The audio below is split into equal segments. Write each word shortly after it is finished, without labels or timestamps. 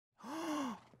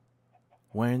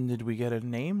When did we get a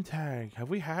name tag? Have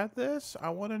we had this? I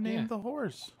want to name Yeah. the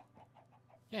horse.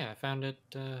 Yeah, I found it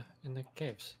in the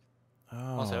caves.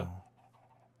 Oh. Also,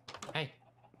 hey,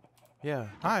 Yeah.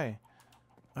 Hi.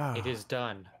 Ah. it is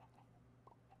done.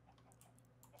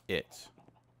 It.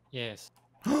 Yes,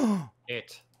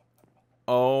 it.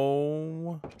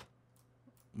 Oh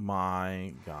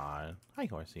my god. Hi,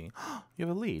 horsey. You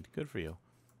have a lead. Good for you.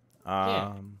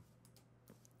 Yeah.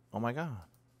 Oh my god.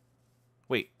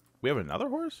 Wait, we have another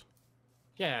horse?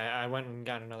 Yeah, I went and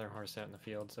got another horse out in the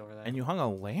fields over there. And you hung a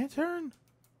lantern?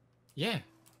 Yeah,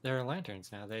 there are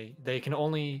lanterns now. They can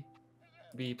only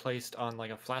be placed on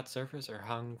like a flat surface or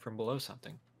hung from below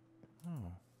something.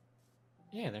 Oh,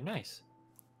 Yeah, they're nice.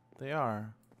 they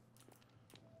are.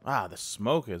 Ah, the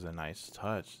smoke is a nice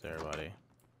touch there, buddy.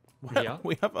 What? Yeah.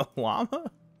 We have a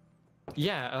llama?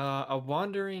 Yeah, a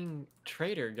wandering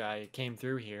trader guy came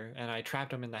through here, and I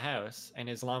trapped him in the house, and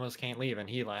his llamas can't leave, and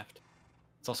he left.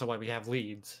 It's also why we have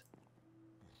leads.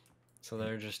 So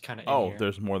they're just kind of in here.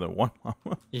 There's more than one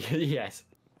llama. Yes.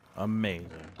 Amazing.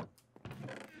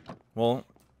 Well,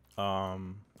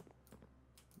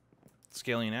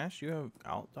 Scaly and Ash, you have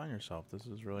outdone yourself. This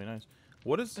is really nice.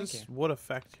 What is Thank this? you. What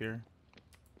effect here?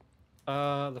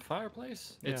 The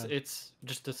fireplace? Yeah. It's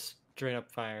just a straight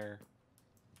up fire.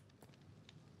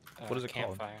 What is it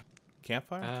called? Campfire.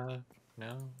 Campfire?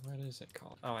 No. What is it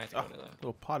called? Oh, I have to Oh, go to the.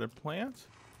 little potted plant?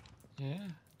 Yeah.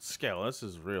 Scale, this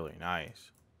is really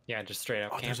nice. Yeah, just straight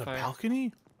up Oh, there's a campfire.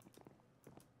 balcony?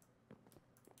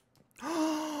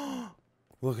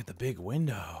 Look at the big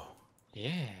window.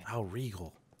 Yeah. How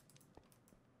regal.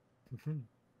 Hmm.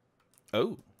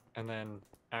 Oh, And then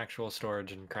actual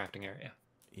storage and crafting area.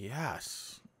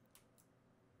 yes.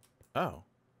 Oh.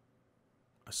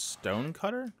 A stone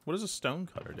cutter? What does a stone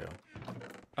cutter do?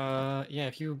 Yeah,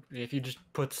 if you just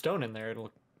put stone in there,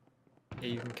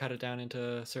 you can cut it down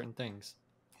into certain things.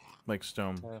 Like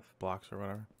stone Stuff. blocks or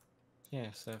whatever? Yeah,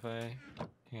 so if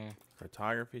here.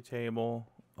 Photography table.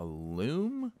 A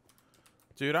loom?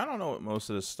 Dude, I don't know what most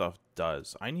of this stuff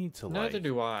does. I need to Neither like...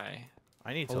 do I.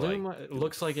 I need A to loom like... it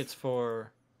looks like it's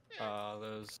for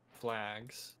those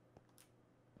flags.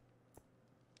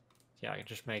 Yeah, I can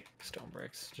just make stone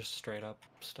bricks, just straight up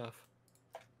stuff.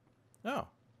 Oh.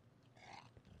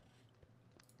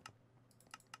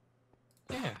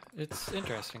 Yeah, it's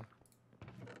interesting.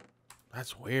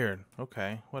 That's weird.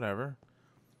 Okay, whatever.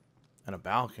 And a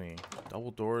balcony. Double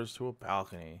doors to a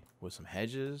balcony. With some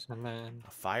hedges. And then,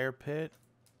 A fire pit.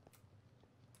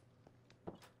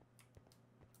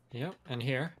 yep, and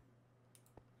here.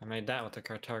 I made that with the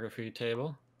cartography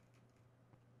table.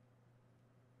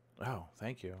 Oh,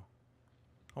 thank you.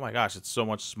 Oh my gosh, it's so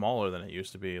much smaller than it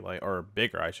used to be, like, or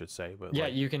bigger, I should say. But Yeah,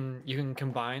 like, you can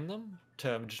combine them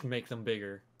to just make them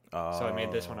bigger. So I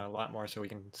made this one oh, a lot more so we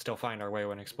can still find our way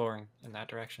when exploring in that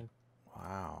direction.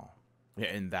 wow.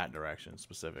 Yeah, in that direction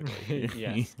specifically.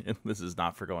 Yes. This is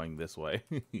not for going this way.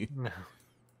 No.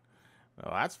 Oh,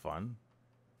 that's fun.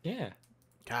 Yeah.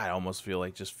 God, I almost feel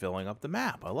like just filling up the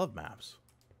map. I love maps.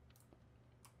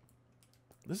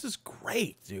 This is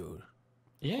great, dude.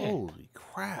 Yeah. Holy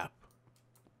crap.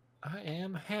 I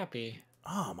am happy.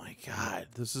 Oh my god.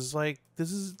 This is like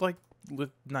the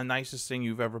nicest thing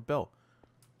you've ever built.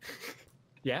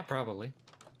 Yeah, probably.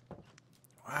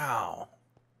 Wow.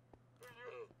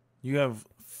 You have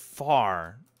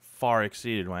far, far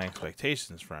exceeded my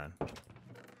expectations, friend.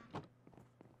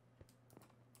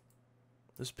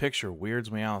 This picture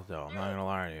weirds me out, though. I'm not gonna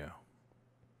lie to you.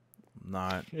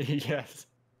 Yes.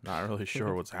 Not really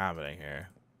sure what's happening here.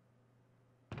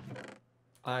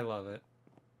 I love it.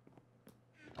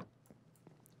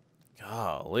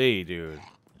 Golly, dude.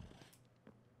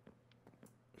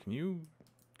 Can you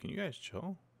guys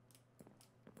chill?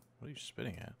 What are you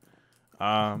spitting at?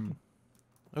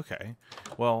 Okay.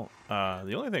 Well,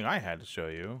 the only thing I had to show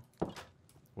you,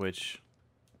 which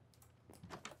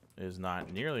is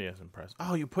not nearly as impressive.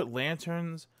 Oh, you put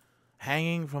lanterns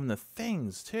hanging from the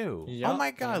things, too. Oh Yup,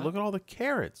 my god, yeah. look at all the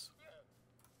carrots.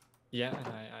 Yeah, and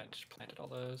I just planted all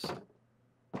those.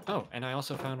 Oh, and I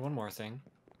also found one more thing.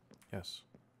 Yes.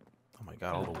 Oh my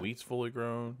god, all the wheat's fully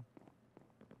grown.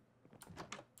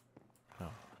 Oh.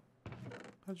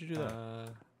 How'd you do that?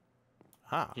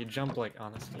 Ha. You jump like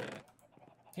on this. Yeah.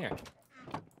 Here.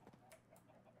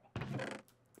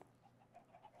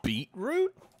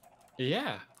 Beetroot?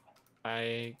 Yeah.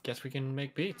 I guess we can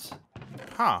make beets.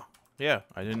 Huh. Yeah,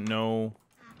 I didn't know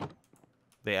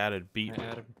they added I beetroot.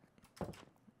 added.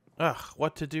 Ugh,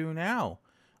 what to do now?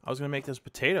 I was going to make this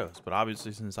potatoes, but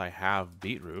obviously since I have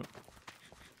beetroot,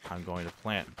 I'm going to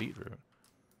plant beetroot.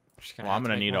 Well, I'm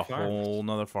going to need a whole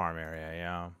nother farm area,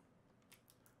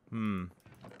 yeah.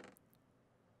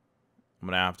 I'm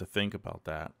gonna have to think about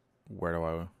that.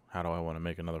 How do I want to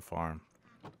make another farm?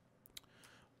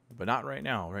 But not right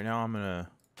now. Right now I'm gonna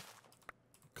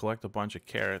collect a bunch of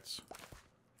carrots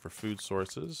for food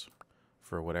sources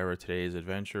for whatever today's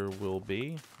adventure will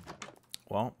be.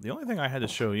 Well, the only thing I had to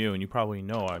show you, and you probably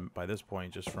know by this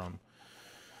point just from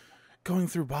going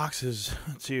through boxes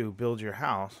to build your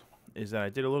house, is that I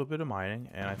did a little bit of mining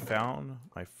and I found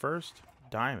my first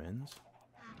diamonds.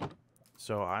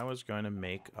 So I was going to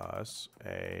make us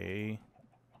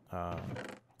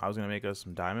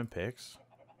some diamond picks.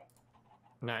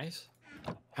 Nice.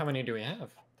 How many do we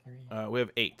have? 3. We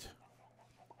have 8.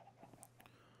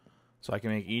 So I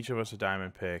can make each of us a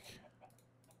diamond pick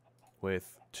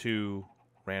with 2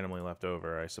 randomly left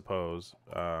over, I suppose.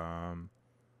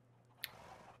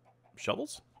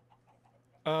 Shovels?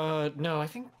 No, I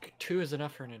think 2 is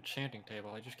enough for an enchanting table.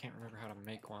 I just can't remember how to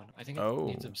make one. I think it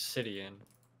needs obsidian.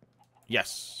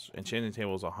 Yes, enchanting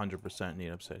tables 100% need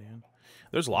obsidian.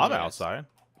 There's lava outside.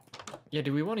 Yeah,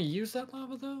 do we want to use that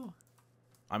lava, though?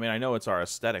 I mean, I know it's our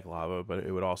aesthetic lava, but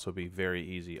it would also be very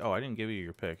easy. Oh, I didn't give you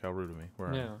your pick. How rude of me.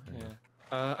 No, yeah.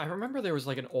 I remember there was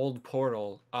like an old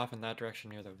portal off in that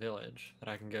direction near the village that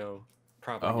I can go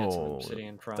probably get some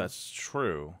obsidian from. That's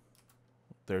true.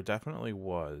 There definitely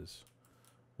was.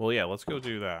 Well, yeah, let's go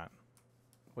do that.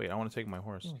 Wait, I want to take my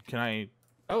horse. Can I...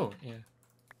 Oh, yeah.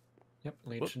 Yep,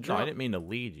 lead should drop. No, I didn't mean to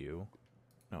lead you.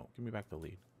 No, give me back the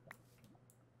lead.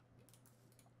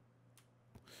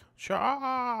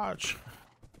 Charge!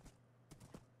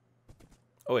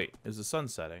 Oh, wait, is the sun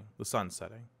setting? The sun's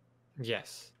setting.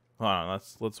 Yes. Hold on,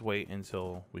 let's wait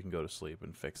until we can go to sleep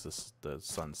and fix the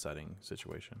sun setting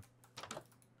situation.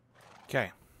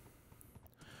 Okay.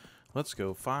 Let's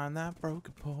go find that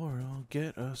broken portal,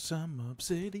 get us some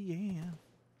obsidian.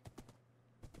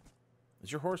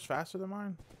 Is your horse faster than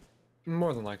mine?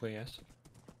 More than likely, yes.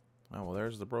 Oh, well,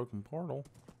 there's the broken portal.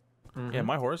 Yeah,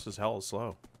 my horse is hella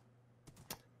slow.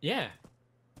 Yeah.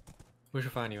 We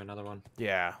should find you another one.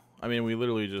 Yeah. I mean, we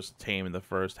literally just tamed the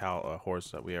first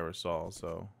horse that we ever saw,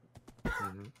 so...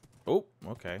 Oh,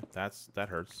 okay. That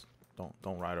hurts.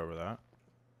 Don't ride over that.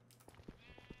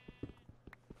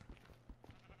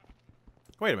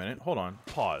 Wait a minute. Hold on.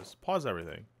 Pause. Pause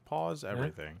everything. Pause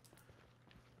everything.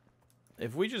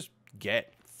 If we just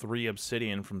get 3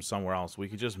 obsidian from somewhere else, we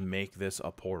could just make this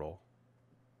a portal.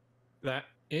 That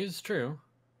is true.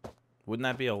 Wouldn't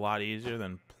that be a lot easier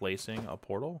than placing a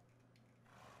portal?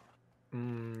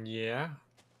 Yeah.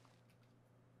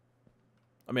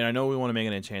 I mean, I know we want to make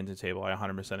an enchanted table. I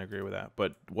 100% agree with that.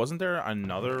 But wasn't there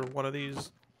another one of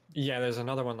these? Yeah, there's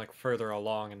another one like further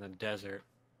along in the desert.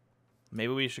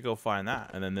 Maybe we should go find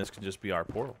that, and then this could just be our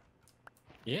portal.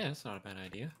 Yeah, that's not a bad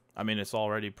idea. I mean, it's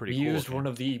already pretty we cool. Used one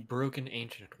of the broken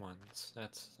ancient ones.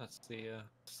 That's the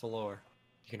lore.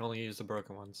 You can only use the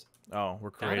broken ones. Oh, we're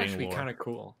creating That would actually lore. be kind of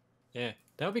cool. Yeah,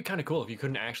 that would be kind of cool if you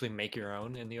couldn't actually make your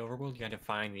own in the overworld. You had to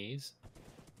find these.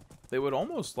 They would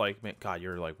almost like make... God,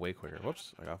 you're like way quicker.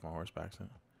 Whoops, I got off my horse back.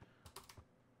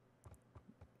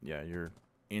 Yeah, you're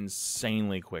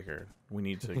insanely quicker. We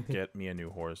need to get me a new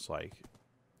horse like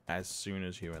as soon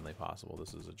as humanly possible.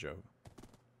 This is a joke.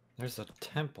 There's a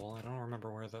temple. I don't remember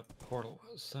where the portal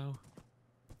was, so...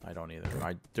 I don't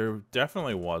either. There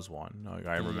definitely was one. Like,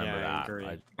 I remember that. I agree.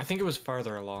 I think it was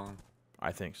farther along.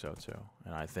 I think so too.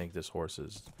 And I think this horse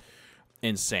is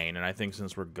insane. And I think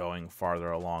since we're going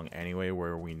farther along anyway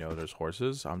where we know there's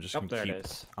horses, I'm just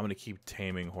gonna keep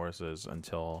taming horses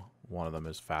until one of them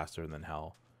is faster than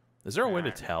hell. Is there a way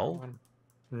to tell?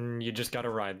 You just gotta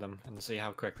ride them and see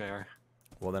how quick they are.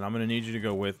 Well, then I'm gonna need you to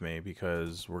go with me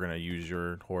because we're gonna use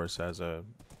your horse as a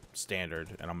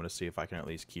standard, and I'm gonna see if I can at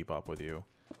least keep up with you.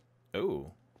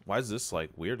 Ooh, why is this like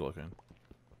weird looking?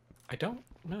 I don't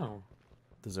know.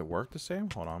 Does it work the same?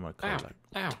 Hold on, I'm gonna close that.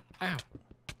 Ow! Ow!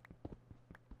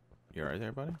 You alright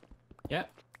there, buddy?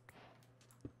 Yep.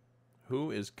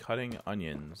 Who is cutting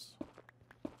onions?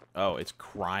 Oh, it's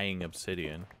crying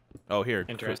obsidian. Oh, here.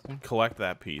 Interesting. Collect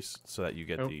that piece so that you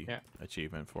get the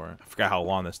achievement for it. I forgot how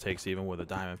long this takes even with a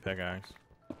diamond pickaxe.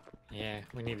 Yeah,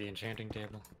 we need the enchanting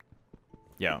table.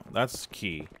 Yeah, that's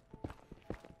key.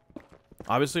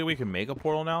 Obviously, we can make a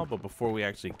portal now, but before we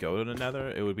actually go to the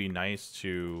nether, it would be nice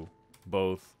to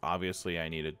both... Obviously, I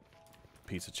need a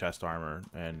piece of chest armor,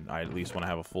 and I at least want to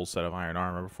have a full set of iron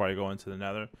armor before I go into the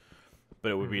nether.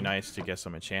 But it would be nice to get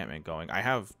some enchantment going. I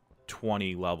have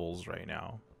 20 levels right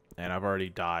now, and I've already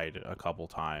died a couple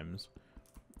times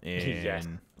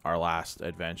in our last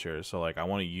adventure. So, like, I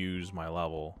want to use my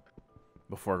level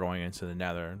before going into the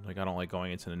nether. Like, I don't like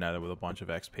going into the nether with a bunch of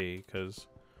XP, because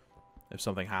if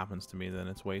something happens to me, then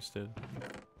it's wasted.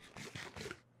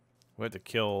 We have to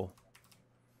kill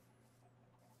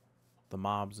the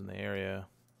mobs in the area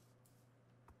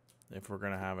if we're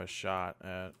gonna have a shot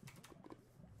at.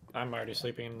 I'm already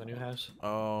sleeping in the new house.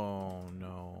 Oh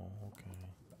no.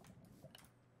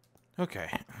 Okay.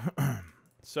 Okay.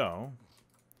 So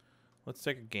let's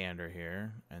take a gander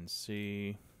here and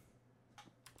see.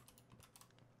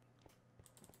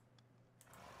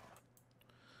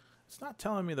 It's not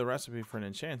telling me the recipe for an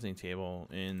enchanting table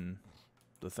in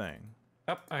the thing.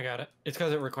 Oh, I got it. It's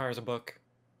because it requires a book.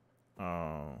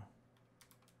 Oh.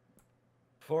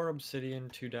 4 obsidian,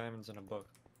 2 diamonds, and a book.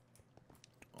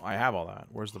 I have all that.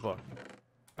 Where's the book?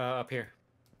 Up here.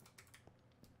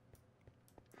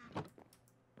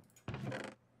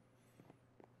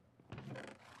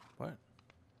 What?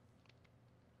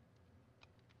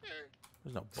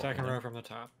 There's no book. Second row from the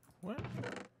top. What?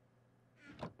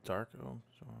 Dark.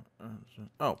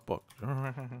 Oh, book.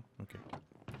 Okay.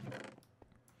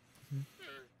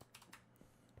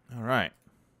 All right.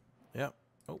 Yep.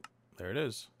 Oh, there it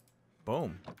is.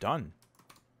 Boom. Done.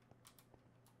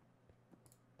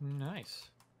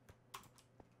 Nice.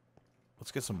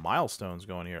 Let's get some milestones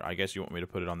going here. I guess you want me to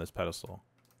put it on this pedestal.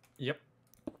 Yep.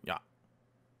 Yeah.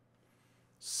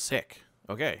 Sick.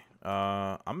 Okay.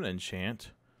 I'm gonna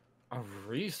enchant. A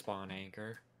respawn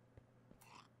anchor.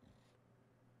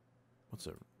 What's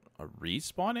a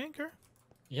respawn anchor?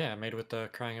 Yeah, made with the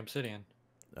crying obsidian.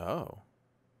 Oh.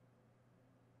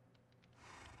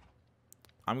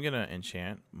 I'm gonna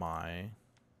enchant my.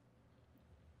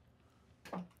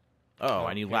 Oh,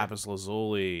 I need okay. lapis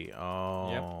lazuli. Oh.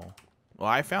 Yep. Well,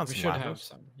 I found We some should lapis. have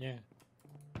some. Yeah.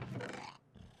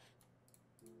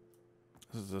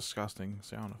 This is a disgusting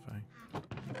sound effect.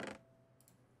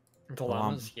 The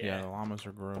llamas? Yeah, the llamas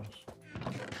are gross.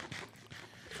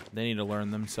 They need to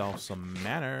learn themselves some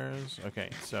manners. Okay,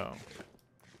 so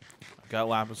I've got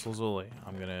lapis lazuli.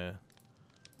 I'm gonna.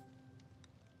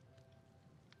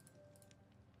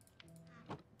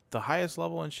 The highest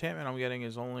level enchantment I'm getting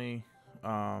is only.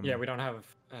 Yeah, we don't have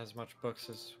as much books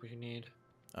as we need.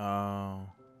 Oh.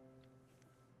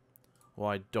 Well,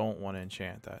 I don't want to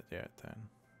enchant that yet. Then.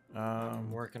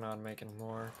 I'm working on making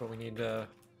more, but we need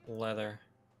leather.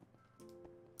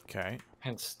 Okay.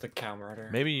 Hence the cow murder.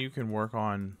 Maybe you can work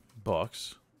on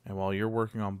books, and while you're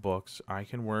working on books, I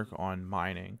can work on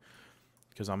mining,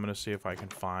 because I'm gonna see if I can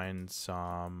find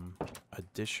some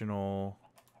additional.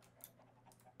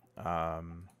 Let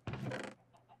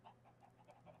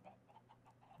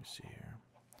me see here.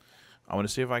 I want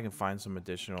to see if I can find some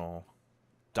additional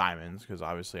diamonds, because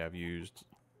obviously I've used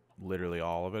literally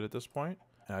all of it at this point,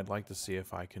 and I'd like to see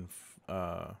if I can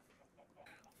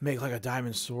make like a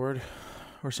diamond sword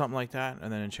or something like that,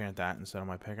 and then enchant that instead of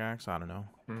my pickaxe. I don't know.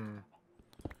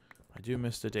 I do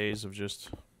miss the days of just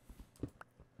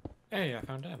Hey, I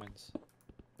found diamonds.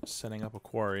 setting up a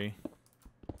quarry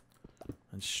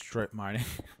and strip mining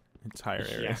entire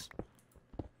areas.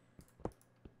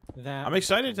 That I'm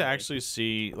excited to actually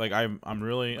see, like, I'm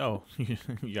really, oh, you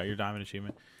got your diamond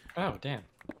achievement. Oh, damn.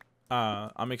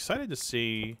 I'm excited to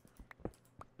see,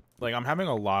 like, I'm having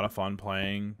a lot of fun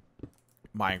playing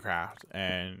Minecraft,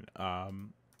 and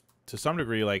to some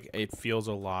degree, like, it feels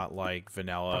a lot like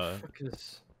vanilla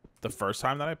the first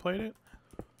time that I played it.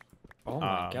 Oh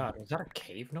my god, was that a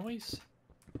cave noise?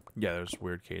 Yeah, there's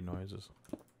weird cave noises.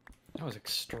 That was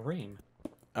extreme.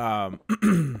 Yeah,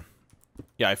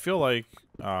 I feel like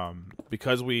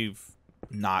because we've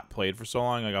not played for so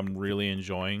long, like, I'm really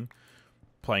enjoying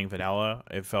playing vanilla.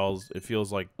 It feels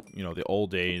like, you know, the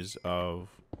old days of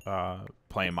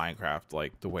playing Minecraft,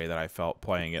 like the way that I felt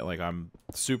playing it. Like, I'm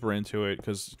super into it,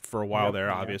 because for a while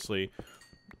there, obviously,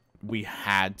 we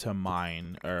had to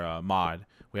mine or mod.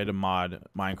 We had to mod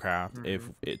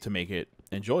Minecraft to make it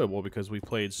enjoyable, because we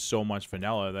played so much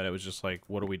vanilla that it was just like,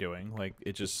 what are we doing? Like,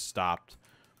 it just stopped,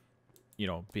 you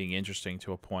know, being interesting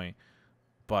to a point.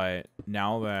 But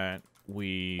now that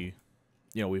we've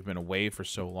been away for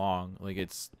so long, like,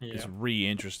 it's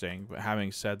re-interesting. But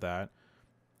having said that,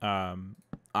 I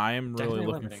am really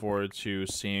looking forward to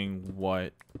seeing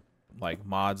what, like,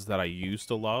 mods that I used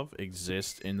to love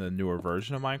exist in the newer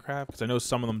version of Minecraft, because I know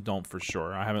some of them don't for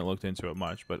sure. I haven't looked into it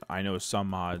much, but I know some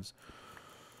mods,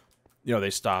 you know, they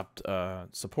stopped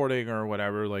supporting or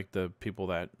whatever. Like, the people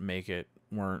that make it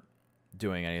weren't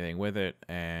doing anything with it,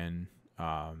 and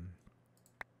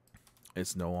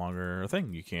it's no longer a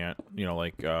thing. You can't, you know,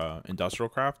 like, industrial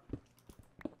craft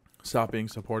stopped being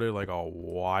supported like a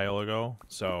while ago,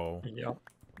 so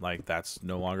like, that's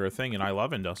no longer a thing. And I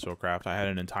love industrial craft. I had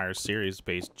an entire series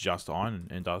based just on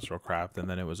industrial craft, and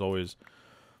then it was always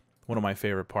one of my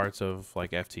favorite parts of,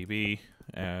 like, FTB,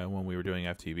 when we were doing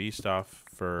FTB stuff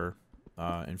for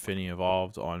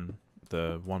𝗤𝗏𝗏𝗀 on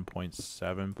the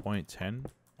 1.7.10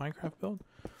 Minecraft build.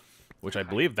 which I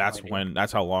believe that's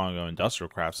how long ago Industrial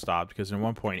Craft stopped. Because in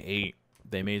 1.8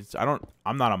 they made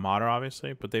I'm not a modder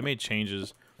obviously, but they made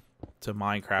changes to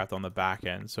Minecraft on the back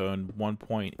end. So in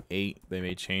 1.8 they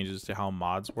made changes to how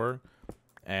mods work.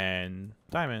 And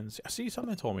diamonds. See,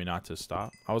 something told me not to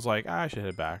stop. I was like, I should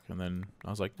head back, and then I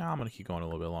was like, nah, I'm gonna keep going a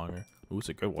little bit longer. Ooh, it's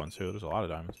a good one too. There's a lot of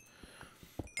diamonds.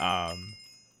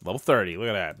 Level 30. Look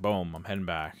at that. Boom. I'm heading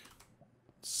back.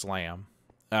 Slam.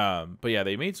 But yeah,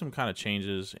 they made some kind of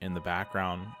changes in the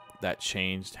background that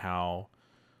changed how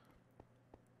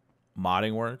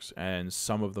modding works, and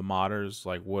some of the modders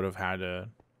like would have had to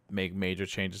make major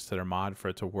changes to their mod for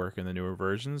it to work in the newer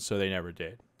versions, so they never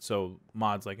did. So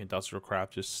mods like Industrial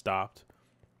Craft just stopped.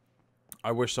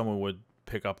 I wish someone would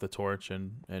pick up the torch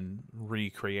and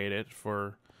recreate it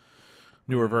for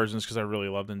newer versions, because I really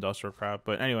loved Industrial Craft.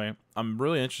 But anyway, I'm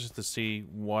really interested to see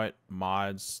what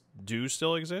mods do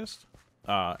still exist,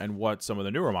 and what some of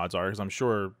the newer mods are, because I'm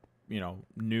sure, you know,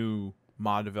 new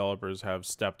mod developers have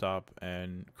stepped up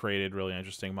and created really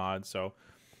interesting mods. So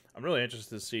I'm really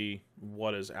interested to see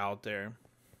what is out there.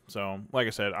 So, like I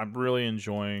said, I'm really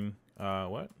enjoying...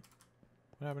 What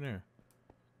happened here?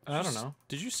 I don't know.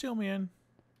 Did you seal me in?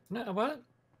 No, what?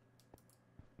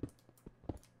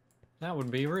 That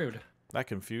would be rude. That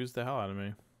confused the hell out of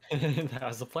me. That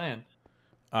was the plan.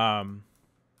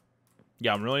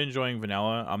 Yeah, I'm really enjoying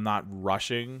vanilla. I'm not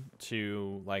rushing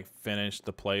to like finish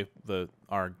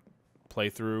our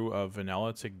playthrough of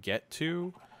vanilla to get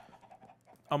to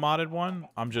a modded one.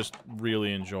 I'm just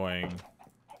really enjoying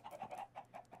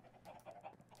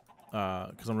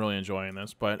because I'm really enjoying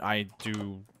this, but I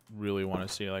do really want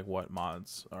to see like what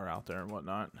mods are out there and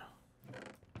whatnot.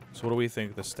 So what do we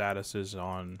think the status is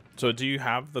on? So do you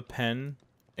have the pen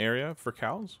area for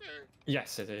cows?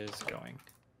 Yes, it is going.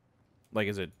 Like,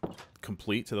 is it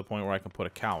complete to the point where I can put a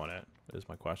cow in it, is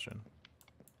my question.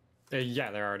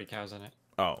 Yeah, there are already cows in it.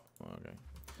 Oh, okay.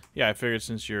 Yeah, I figured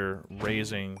since you're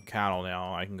raising cattle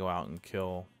now, I can go out and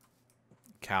kill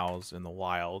cows in the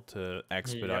wild to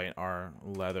expedite our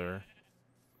leather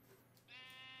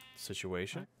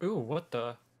situation. Ooh, what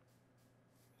the?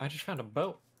 I just found a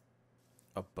boat.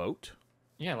 A boat?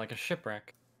 Yeah, like a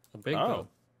shipwreck. A big Oh. boat.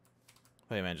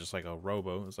 Hey man, just like a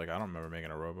rowboat. It's like, I don't remember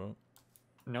making a rowboat.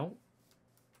 Nope.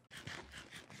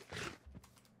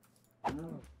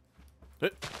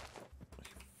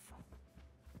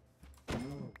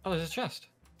 Oh, there's a chest.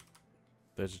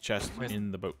 There's a chest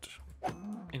in the boat.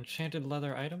 Enchanted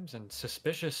leather items and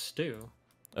suspicious stew.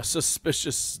 A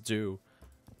suspicious stew.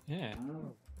 Yeah.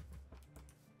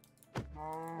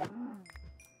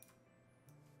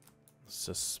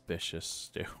 Suspicious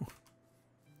stew.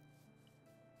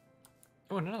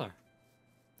 Oh, another.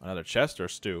 Another chest or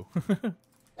stew?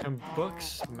 And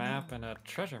books, map, and a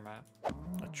treasure map.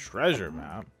 A treasure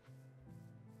map?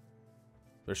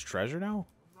 There's treasure now?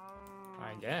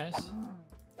 I guess.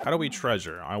 How do we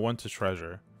treasure? I want to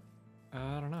treasure.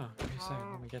 I don't know. What do you say?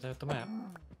 Let me get out the map.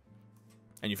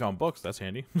 And you found books. That's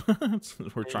handy.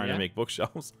 We're trying to make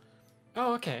bookshelves.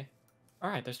 Oh, okay.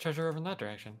 Alright, there's treasure over in that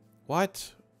direction.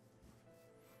 What?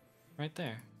 Right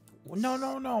there. No,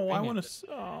 no, no. I want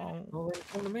to... Oh. Well,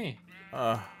 come to me.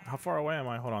 How far away am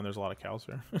I? Hold on. There's a lot of cows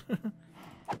here.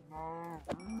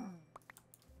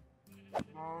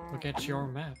 Look at your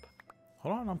map.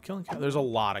 Hold on. I'm killing cows. There's a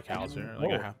lot of cows here.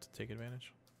 Like, I have to take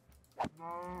advantage.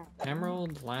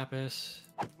 Emerald, lapis,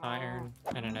 iron,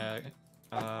 and an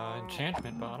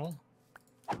enchantment bottle.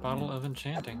 Bottle of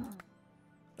enchanting.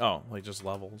 Oh, like just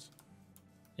levels.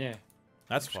 Yeah.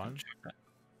 That's fun.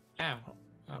 Ow.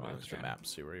 Oh, I was the map.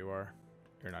 See where you are.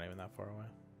 You're not even that far away.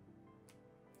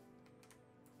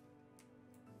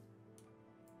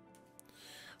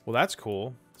 Well, that's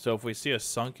cool. So if we see a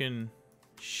sunken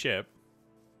ship,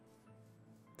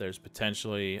 there's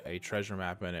potentially a treasure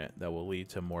map in it that will lead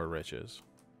to more riches.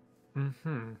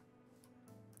 Mm-hmm.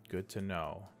 Good to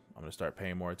know. I'm going to start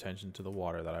paying more attention to the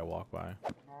water that I walk by.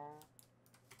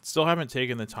 Still haven't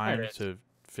taken the time to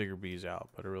figure bees out,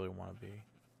 but I really want to be.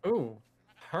 Ooh.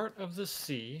 Heart of the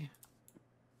sea.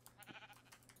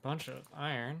 Bunch of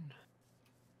iron.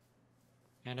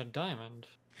 And a diamond.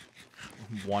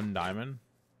 1 diamond?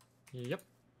 Yep.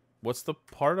 What's the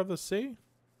part of the sea?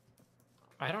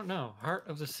 I don't know. Heart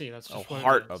of the sea. That's just what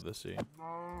Heart it is. of the sea.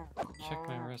 Check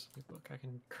my recipe book. I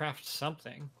can craft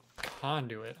something.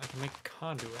 Conduit. I can make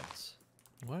conduits.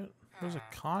 What does a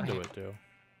conduit do?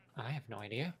 I have no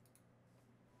idea.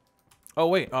 Oh,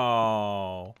 wait.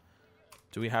 Oh.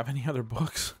 Do we have any other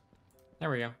books? There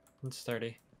we go. It's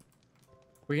 30.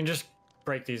 We can just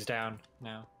break these down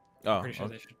now. Oh, I'm pretty sure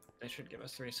they should give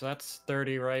us 3. So that's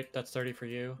 30, right? That's 30 for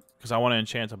you. Because I want to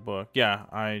enchant a book. Yeah,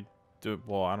 I do.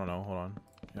 Well, I don't know. Hold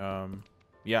on.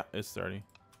 Yeah, it's 30.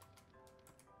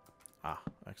 Ah,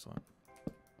 excellent.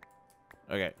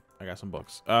 Okay, I got some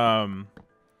books.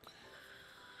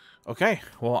 Okay,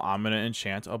 well, I'm gonna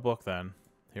enchant a book then.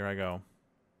 Here I go.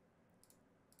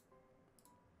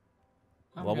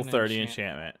 I'm Level gonna 30 enchant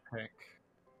enchantment. quick.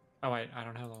 Oh wait, I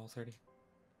don't have level 30.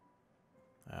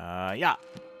 Yeah.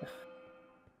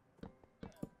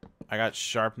 I got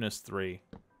sharpness 3.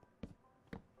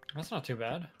 That's not too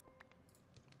bad.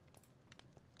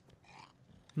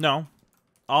 No.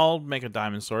 I'll make a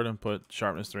diamond sword and put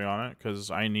sharpness 3 on it,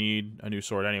 because I need a new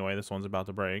sword anyway. This one's about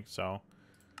to break, so.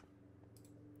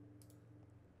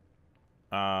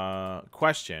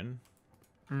 Question.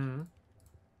 Hmm.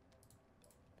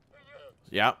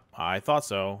 Yep, I thought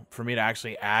so. For me to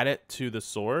actually add it to the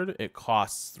sword, it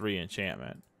costs 3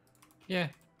 enchantment. Yeah.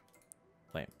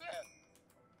 Lame.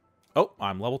 Oh,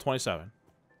 I'm level 27.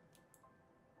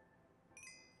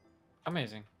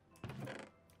 Amazing.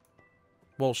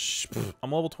 Well,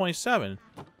 I'm level 27.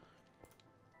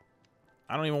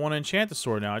 I don't even want to enchant the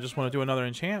sword now. I just want to do another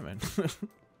enchantment.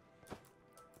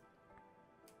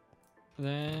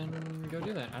 Then go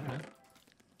do that. I don't know.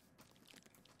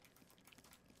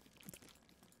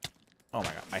 Oh my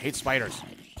god, I hate spiders.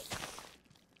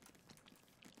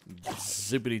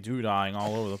 Zippity doo dying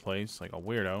all over the place like a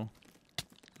weirdo.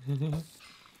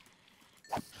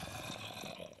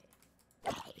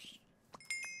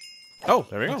 Oh,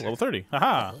 there we go, level 30.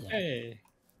 Haha. Hey.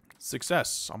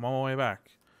 Success. I'm on my way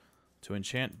back to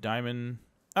enchant diamond.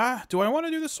 Ah, do I want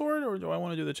to do the sword or do I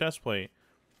want to do the chest plate?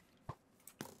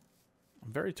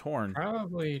 I'm very torn.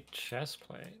 Probably chest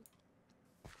plate.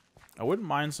 I wouldn't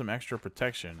mind some extra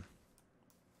protection.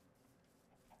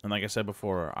 And like I said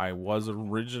before, that was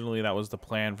the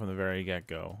plan from the very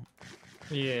get-go.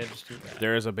 Yeah, just do that.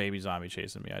 There is a baby zombie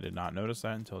chasing me. I did not notice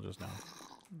that until just now.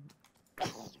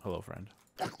 Hello, friend.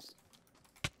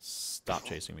 Stop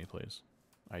chasing me, please.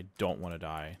 I don't want to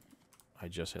die. I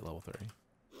just hit level 30.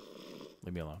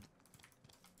 Leave me alone.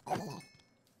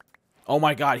 Oh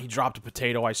my god, he dropped a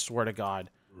potato, I swear to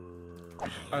god.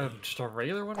 Just a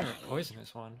regular one or a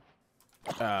poisonous one?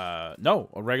 No,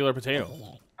 a regular potato.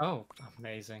 Oh,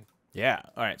 amazing. Yeah.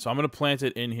 All right, so I'm going to plant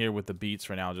it in here with the beets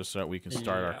for now just so that we can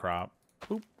start our crop.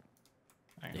 Boop.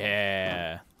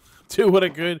 Yeah. Dude, what a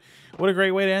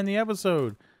great way to end the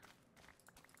episode.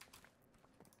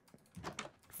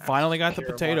 Finally got the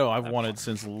potato I've wanted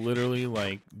since literally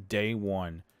like day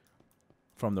 1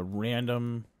 from the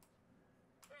random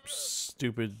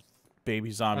stupid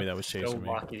baby zombie that was chasing me.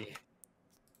 Lucky.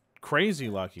 Crazy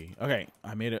lucky. Okay,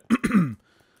 I made it.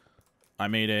 I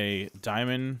made a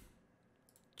diamond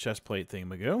chest plate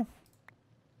thingamagoo.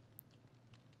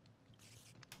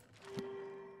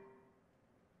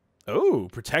 Oh,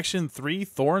 protection 3,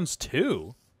 thorns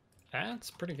 2.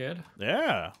 That's pretty good.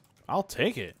 Yeah, I'll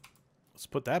take it. Let's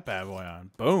put that bad boy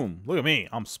on. Boom. Look at me.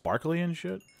 I'm sparkly and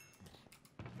shit.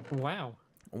 Wow.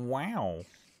 Wow.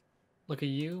 Look at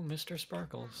you, Mr.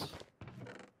 Sparkles.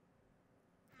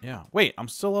 Yeah. Wait, I'm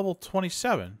still level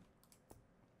 27.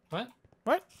 What?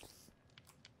 What?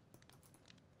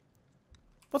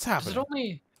 What's happening? Is it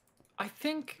only... I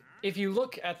think if you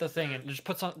look at the thing and just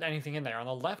put anything in there, on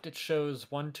the left it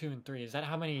shows 1, 2, and 3. Is that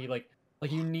how many, like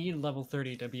you need level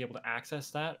 30 to be able to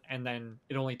access that, and then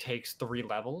it only takes 3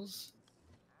 levels?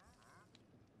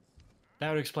 That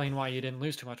would explain why you didn't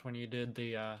lose too much when you did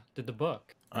the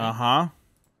book. Right? Uh-huh.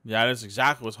 Yeah, that is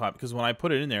exactly what's happening. Because when I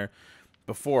put it in there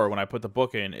before, when I put the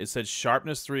book in, it said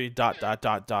sharpness 3 ...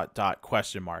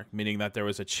 question mark, meaning that there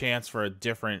was a chance for a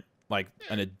different, like,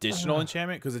 an additional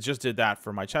enchantment, because it just did that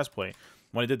for my chest plate.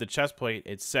 When I did the chest plate,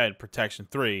 it said protection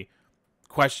 3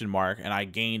 question mark, and I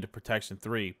gained protection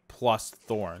 3 plus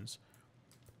thorns.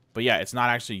 But yeah, it's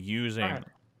not actually using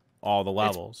all the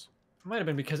levels. It might have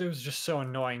been because it was just so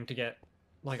annoying to get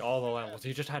like all the levels.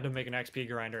 You just had to make an XP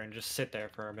grinder and just sit there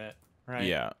for a bit, right?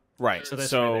 Yeah, right. So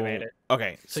this way they made it.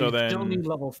 Okay, So you then still need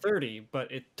level 30,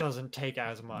 but it doesn't take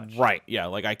as much. Right. Yeah.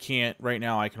 Like I can't right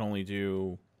now. I can only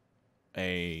do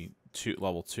a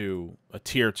level 2, a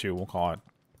tier 2, we'll call it,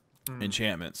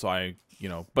 enchantment. So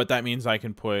but that means I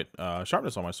can put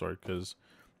sharpness on my sword because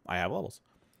I have levels.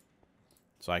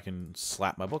 So I can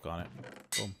slap my book on it.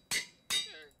 Boom.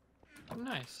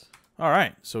 Nice. All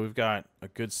right. So we've got a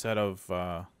good set of.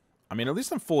 I mean, at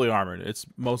least I'm fully armored. It's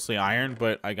mostly iron,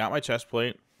 but I got my chest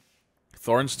plate.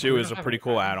 Thorns 2 is a pretty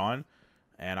cool add-on,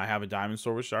 and I have a diamond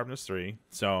sword with sharpness 3.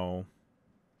 So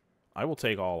I will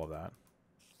take all of that.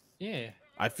 Yeah.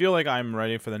 I feel like I'm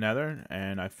ready for the nether,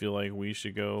 and I feel like we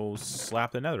should go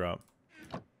slap the nether up.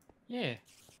 Yeah.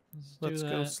 Let's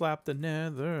go slap the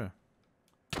nether.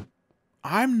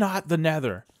 I'm not the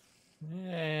nether.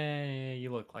 Yeah,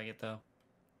 you look like it, though.